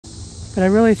But I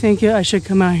really think I should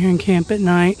come out here and camp at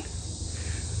night.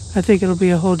 I think it'll be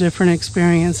a whole different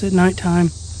experience at nighttime.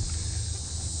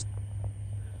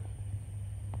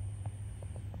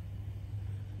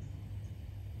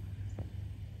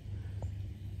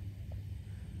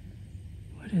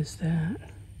 What is that?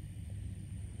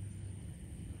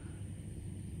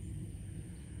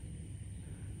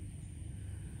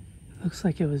 Looks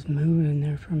like it was moving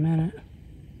there for a minute.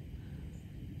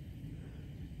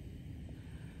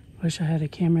 Wish I had a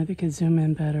camera that could zoom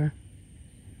in better.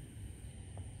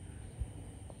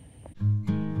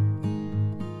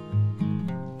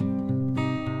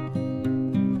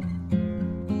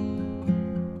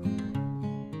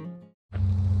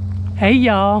 Hey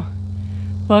y'all,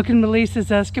 welcome to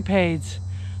Lisa's Escapades.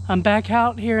 I'm back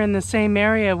out here in the same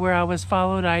area where I was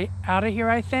followed out of here,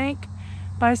 I think,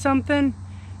 by something.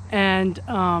 And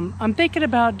I'm thinking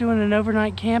about doing an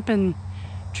overnight camping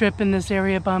trip in this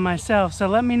area by myself. So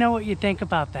let me know what you think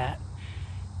about that.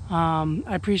 I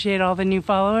appreciate all the new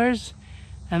followers,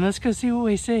 and let's go see what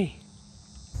we see.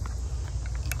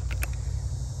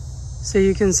 So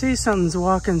you can see something's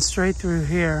walking straight through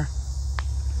here.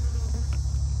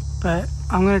 But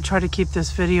I'm gonna try to keep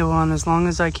this video on as long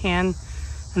as I can,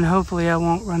 and hopefully I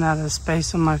won't run out of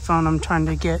space on my phone. I'm trying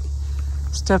to get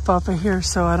stuff off of here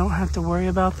so I don't have to worry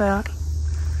about that.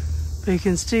 But you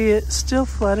can see it's still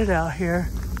flooded out here.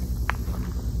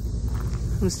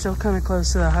 I'm still kind of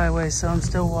close to the highway, so I'm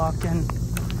still walking.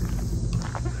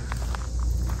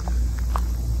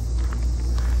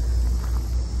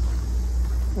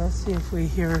 Let's see if we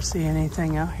hear or see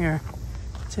anything out here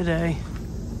today.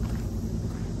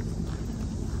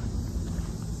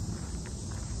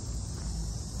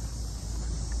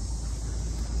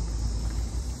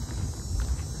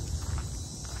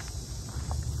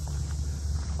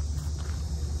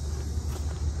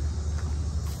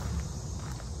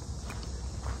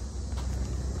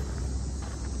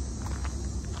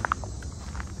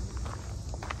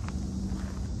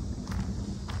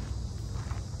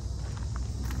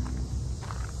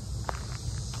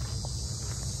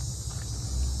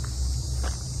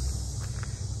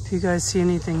 If you guys see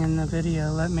anything in the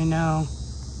video, let me know.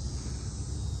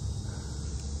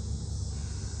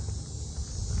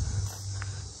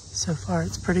 So far,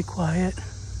 it's pretty quiet.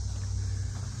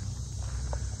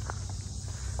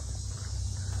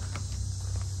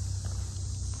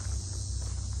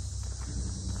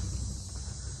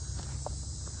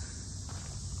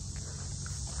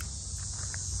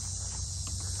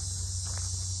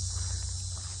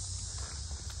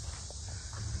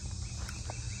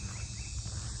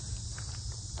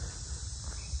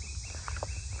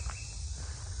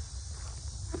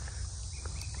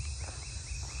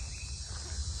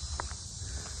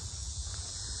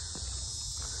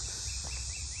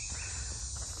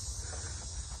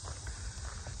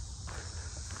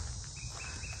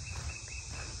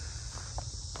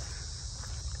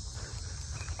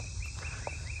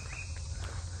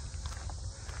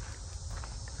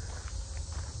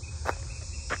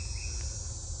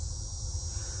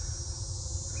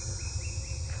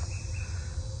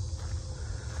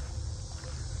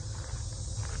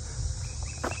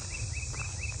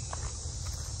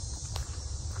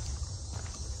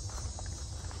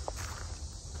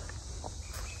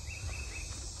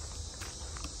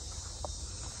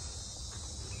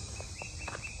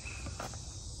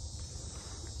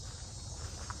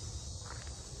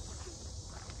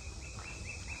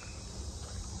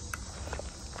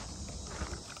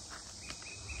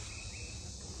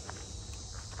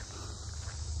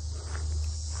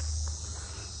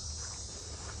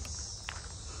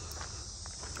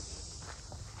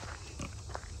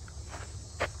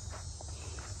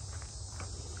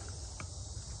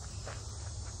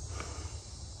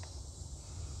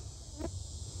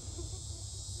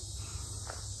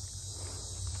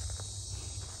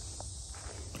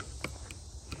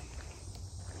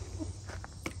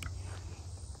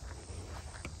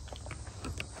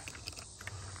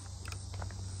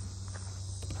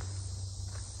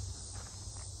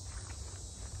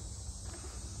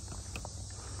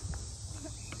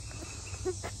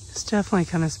 It's definitely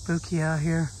kind of spooky out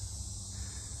here.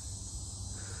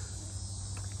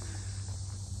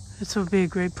 This would be a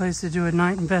great place to do a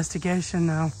night investigation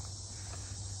though.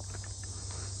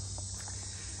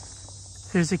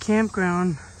 There's a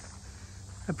campground,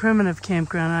 a primitive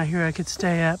campground out here I could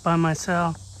stay at by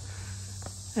myself.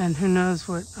 And who knows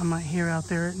what I might hear out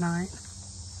there at night.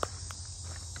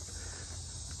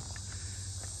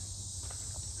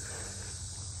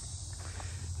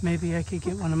 Maybe I could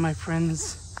get one of my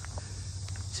friends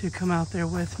to come out there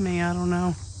with me, I don't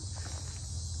know.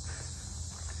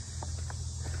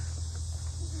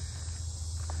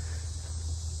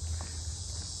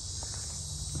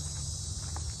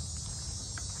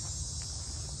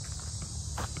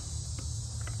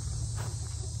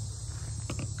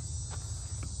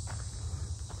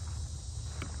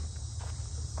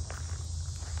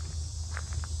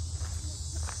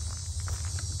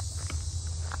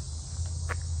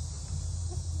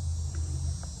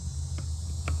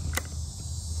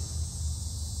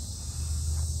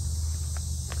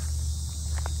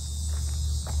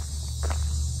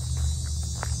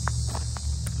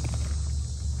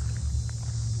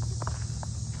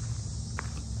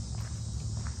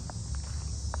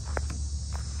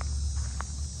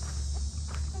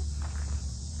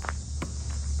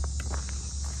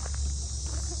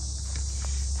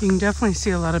 You can definitely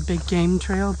see a lot of big game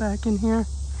trail back in here.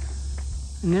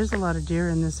 And there's a lot of deer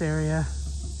in this area.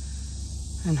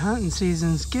 And hunting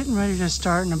season's getting ready to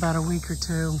start in about a week or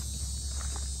two.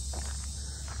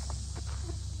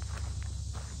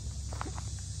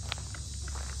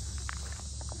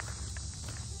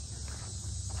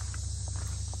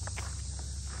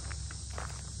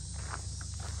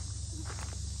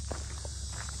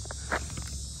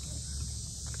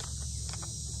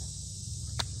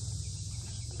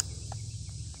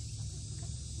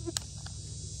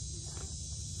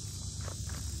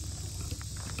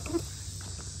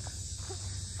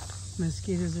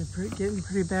 Mosquitoes are getting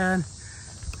pretty bad.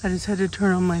 I just had to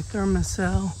turn on my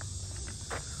thermocell.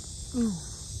 Ooh.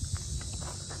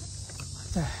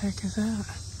 What the heck is that?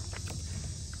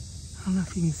 I don't know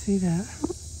if you can see that.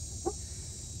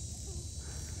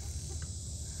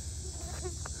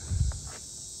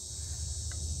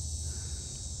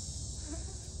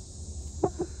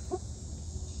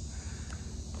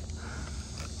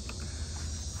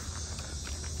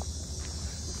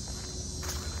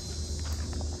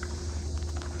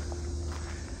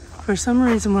 For some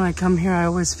reason, when I come here, I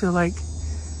always feel like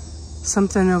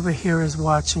something over here is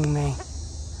watching me.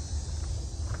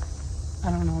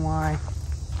 I don't know why.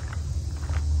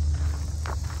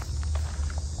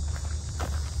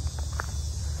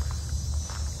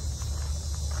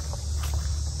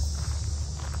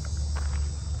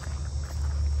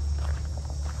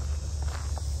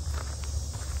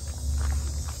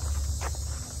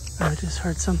 I just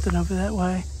heard something over that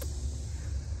way.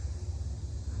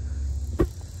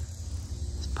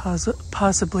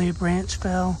 Possibly a branch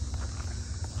fell.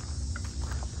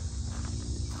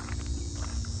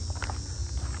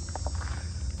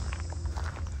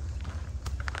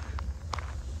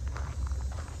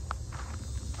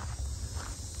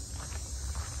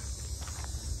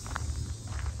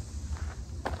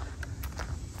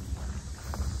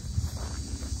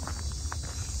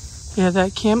 Yeah,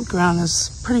 that campground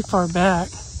is pretty far back.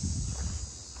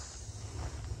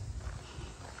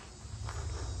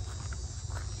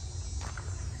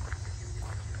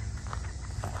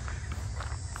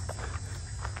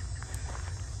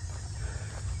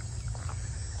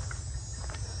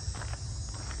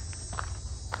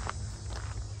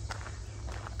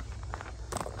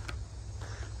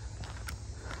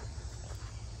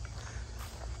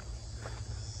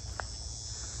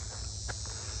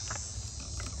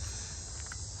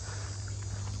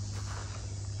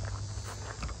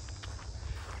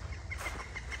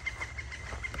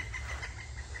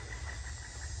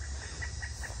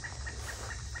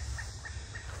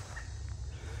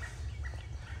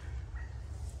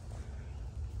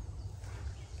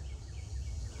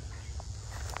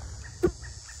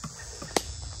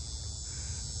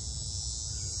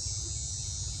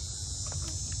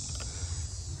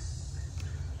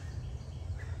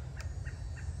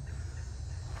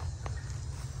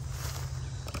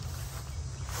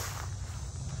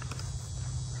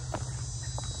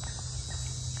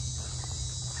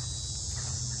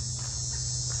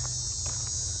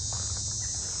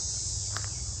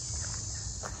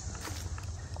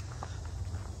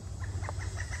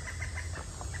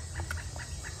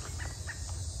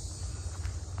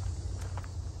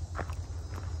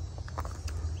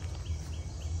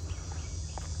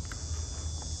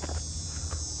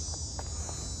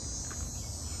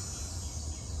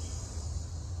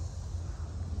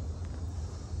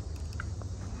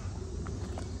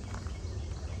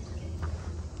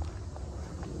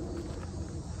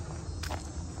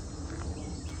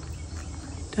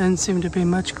 Doesn't seem to be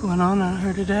much going on out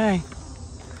here today,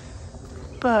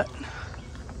 but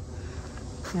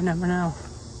you never know.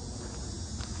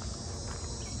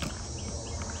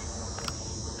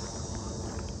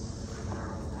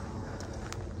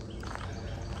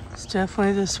 It's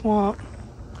definitely the swamp.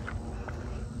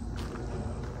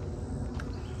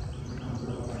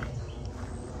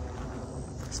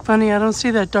 It's funny, I don't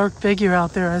see that dark figure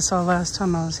out there I saw last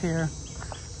time I was here,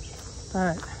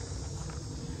 but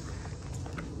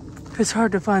it's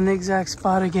hard to find the exact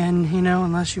spot again, you know,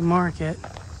 unless you mark it.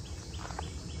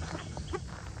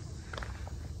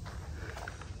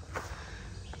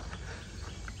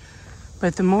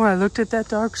 But the more I looked at that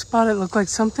dark spot, it looked like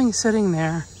something sitting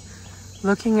there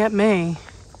looking at me,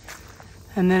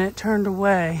 and then it turned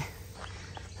away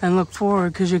and looked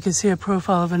forward because you could see a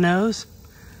profile of a nose.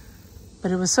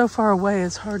 But it was so far away,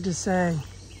 it's hard to say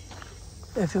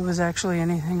if it was actually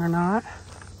anything or not.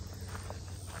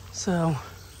 So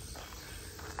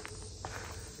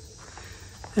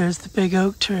there's the big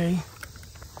oak tree.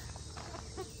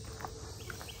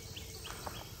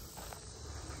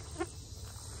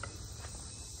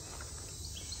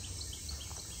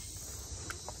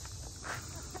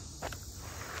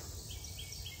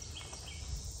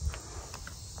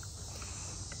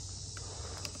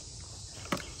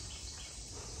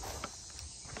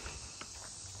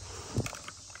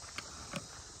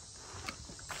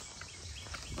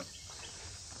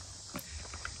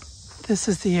 This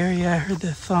is the area I heard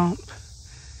the thump,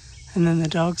 and then the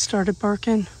dog started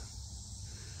barking.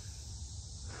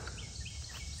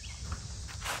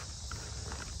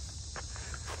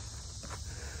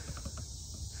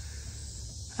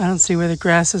 I don't see where the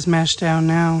grass is mashed down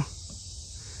now.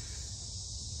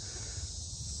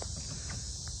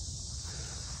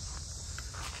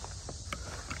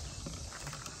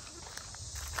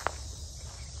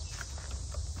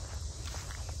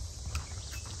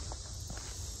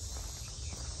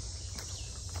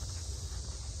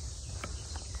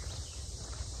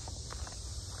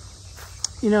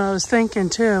 You know, I was thinking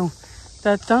too,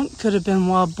 that thump could have been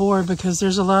wild boar because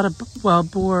there's a lot of wild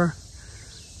boar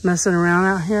messing around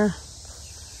out here.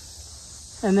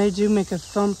 And they do make a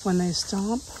thump when they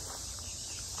stomp.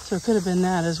 So it could have been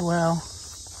that as well.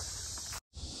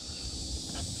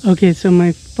 Okay, so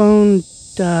my phone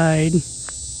died.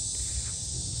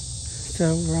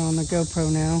 So we're on the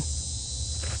GoPro now.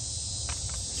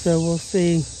 So we'll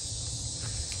see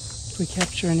if we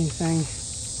capture anything.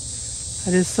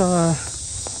 I just saw a,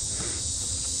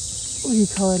 what do you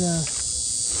call it, a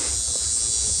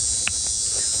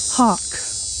hawk.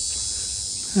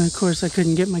 And of course I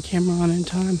couldn't get my camera on in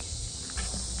time.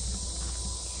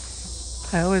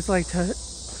 I always like to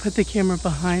put the camera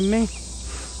behind me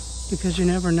because you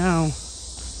never know.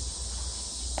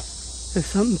 If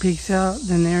something peeks out,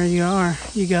 then there you are.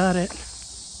 You got it.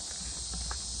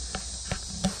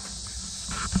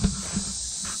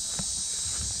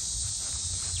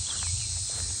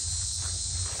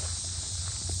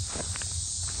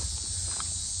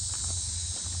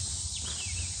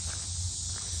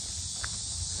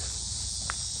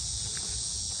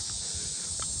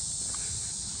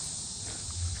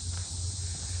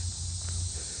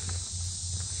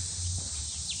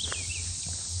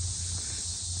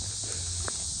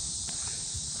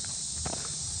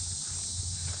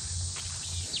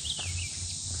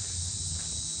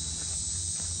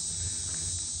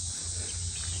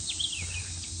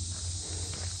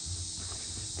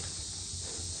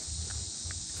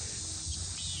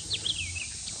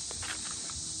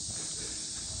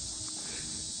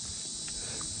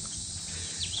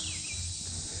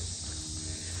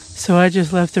 So I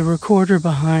just left the recorder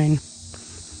behind.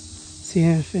 See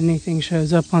if anything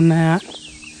shows up on that.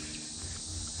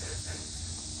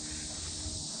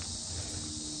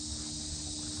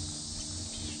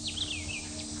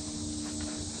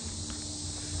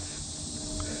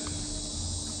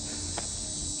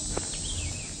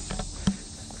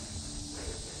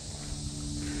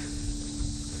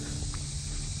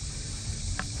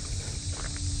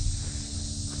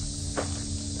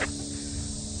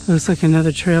 Looks like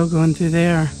another trail going through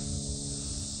there.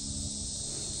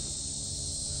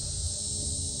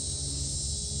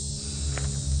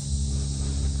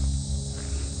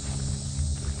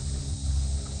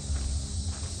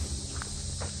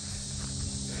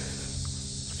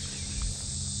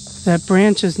 That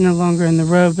branch is no longer in the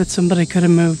road, but somebody could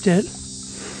have moved it.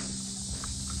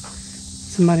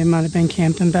 Somebody might have been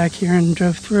camping back here and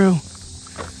drove through.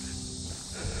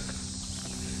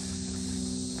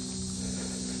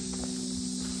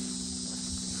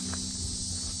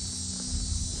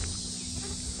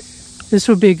 This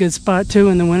would be a good spot too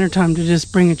in the wintertime to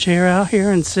just bring a chair out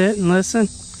here and sit and listen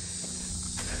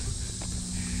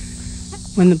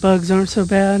when the bugs aren't so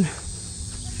bad.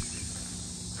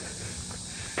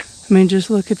 I mean, just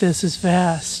look at this, it's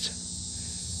vast.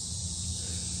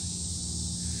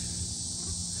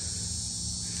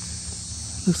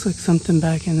 Looks like something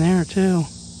back in there too.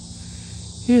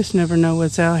 You just never know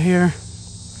what's out here.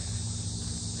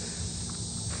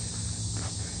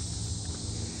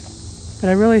 But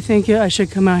I really think I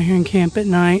should come out here and camp at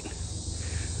night.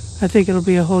 I think it'll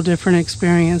be a whole different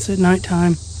experience at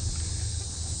nighttime.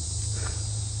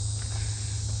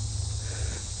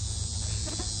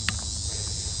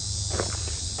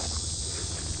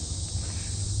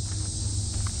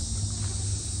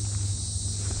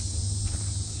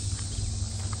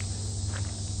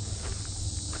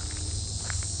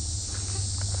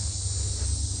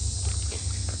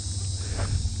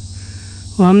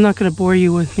 Well, I'm not going to bore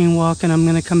you with me walking. I'm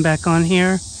going to come back on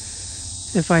here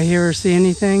if I hear or see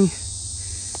anything.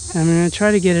 I'm going to try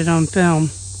to get it on film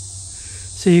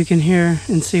so you can hear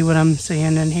and see what I'm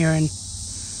seeing and hearing.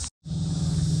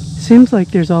 Seems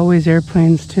like there's always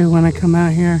airplanes too when I come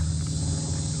out here.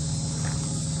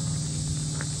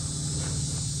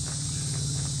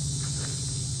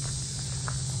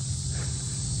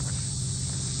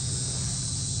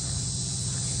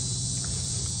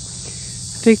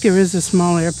 I think there is a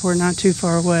small airport not too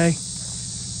far away,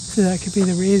 so that could be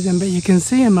the reason, but you can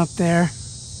see him up there.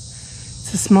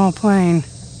 It's a small plane.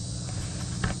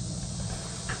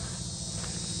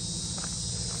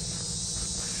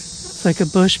 It's like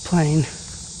a bush plane.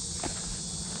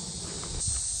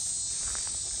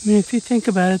 I mean, if you think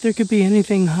about it, there could be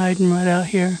anything hiding right out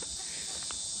here.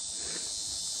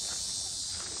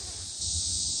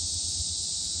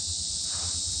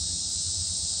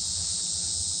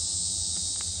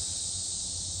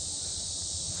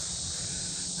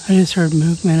 I just heard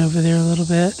movement over there a little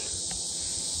bit.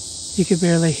 You could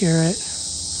barely hear it.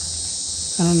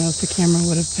 I don't know if the camera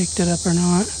would have picked it up or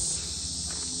not.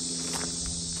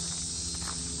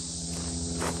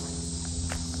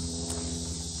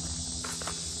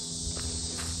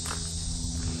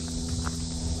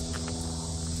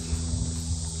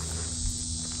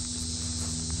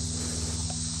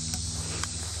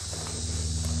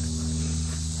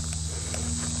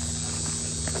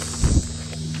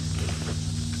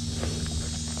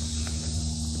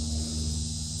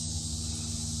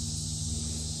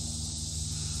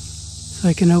 It's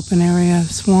like an open area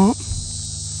of swamp.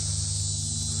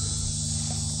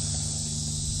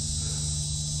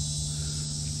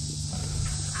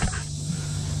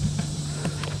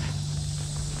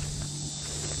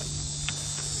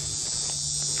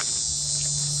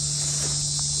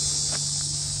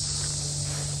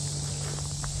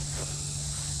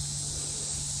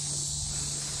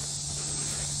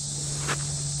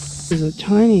 There's a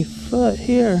tiny foot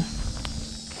here.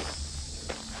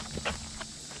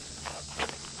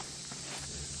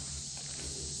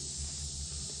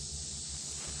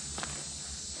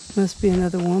 Must be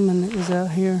another woman that was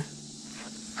out here,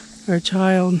 or a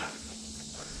child.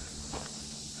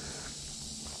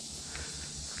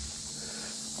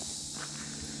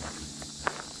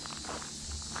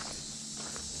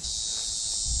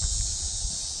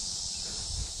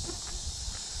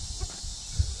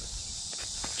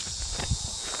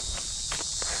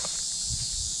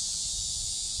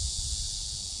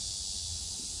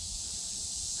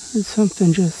 Heard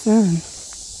something just then.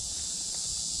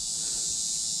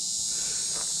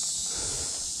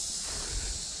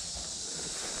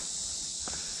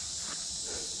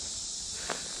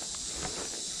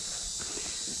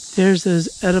 There's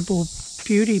those edible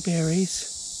beauty berries.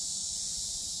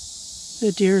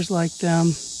 The deers like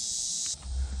them.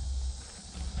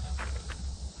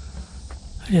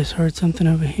 I just heard something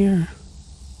over here.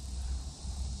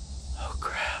 Oh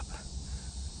crap.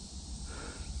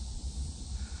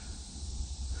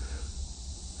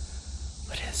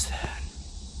 What is that?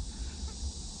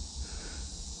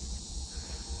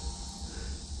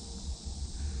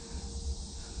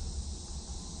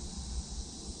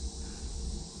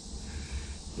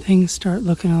 Things start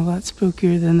looking a lot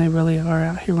spookier than they really are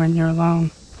out here when you're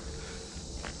alone.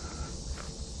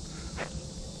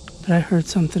 But I heard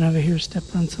something over here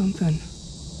stepped on something.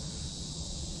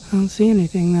 I don't see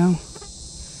anything though.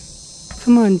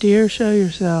 Come on, deer, show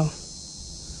yourself.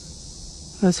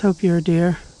 Let's hope you're a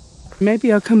deer.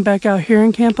 Maybe I'll come back out here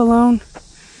and camp alone.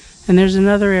 And there's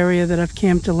another area that I've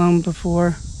camped alone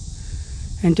before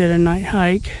and did a night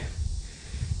hike.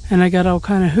 And I got all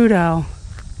kind of hoot owl.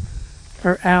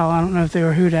 Or owl, I don't know if they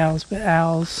were hoot owls, but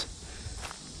owls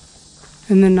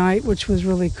in the night, which was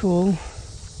really cool.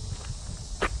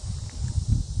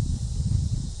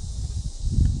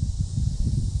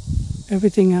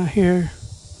 Everything out here,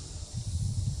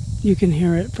 you can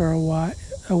hear it for a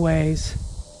ways.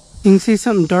 You can see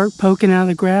something dark poking out of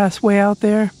the grass way out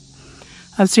there.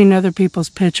 I've seen other people's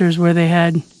pictures where they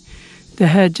had the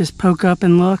head just poke up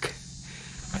and look,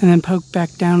 and then poke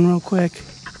back down real quick.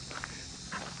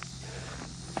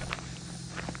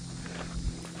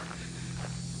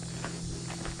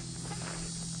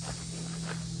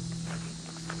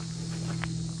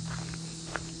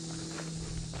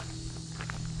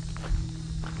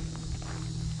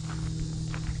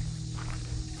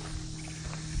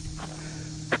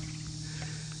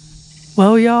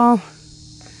 Well, y'all,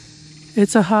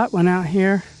 it's a hot one out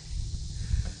here.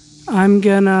 I'm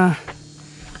gonna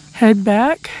head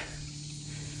back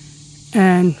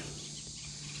and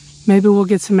maybe we'll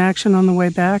get some action on the way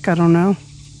back. I don't know.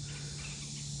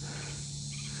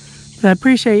 But I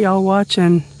appreciate y'all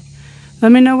watching.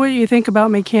 Let me know what you think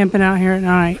about me camping out here at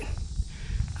night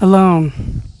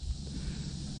alone.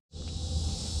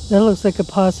 That looks like a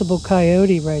possible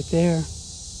coyote right there.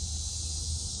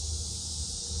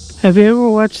 Have you ever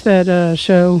watched that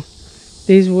show,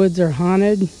 These Woods Are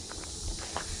Haunted?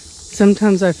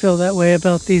 Sometimes I feel that way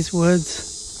about these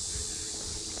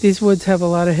woods. These woods have a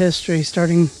lot of history,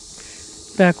 starting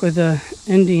back with the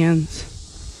Indians.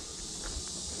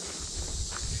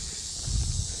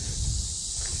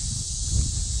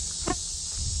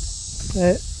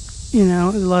 But, you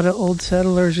know, a lot of old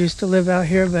settlers used to live out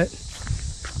here, but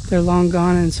they're long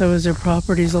gone, and so is their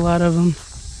properties, a lot of them.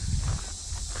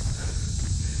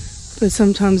 But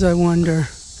sometimes I wonder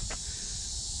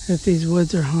if these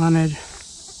woods are haunted.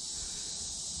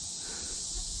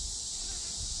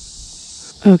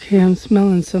 Okay, I'm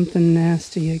smelling something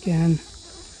nasty again.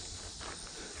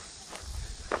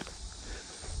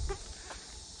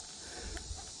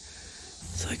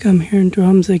 It's like I'm hearing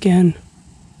drums again.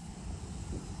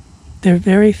 They're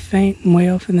very faint and way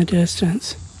off in the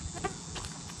distance.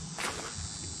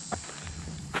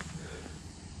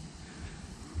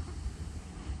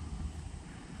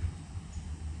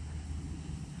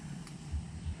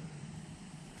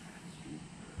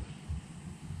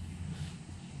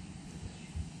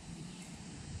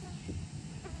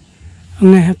 I'm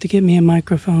gonna have to get me a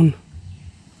microphone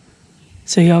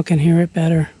so y'all can hear it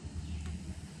better.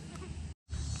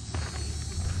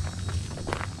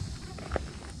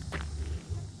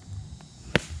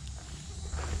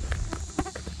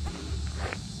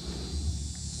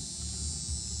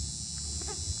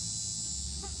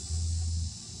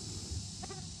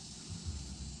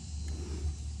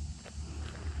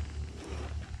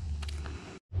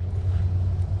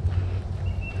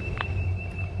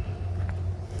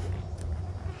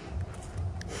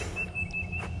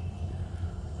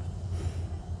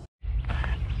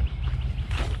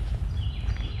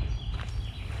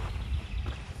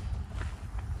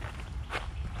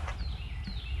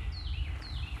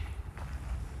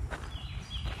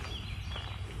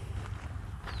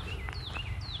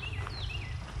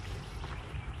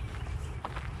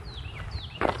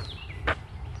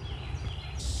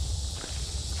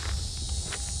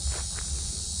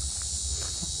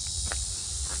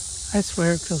 I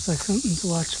swear it feels like something's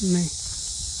watching me.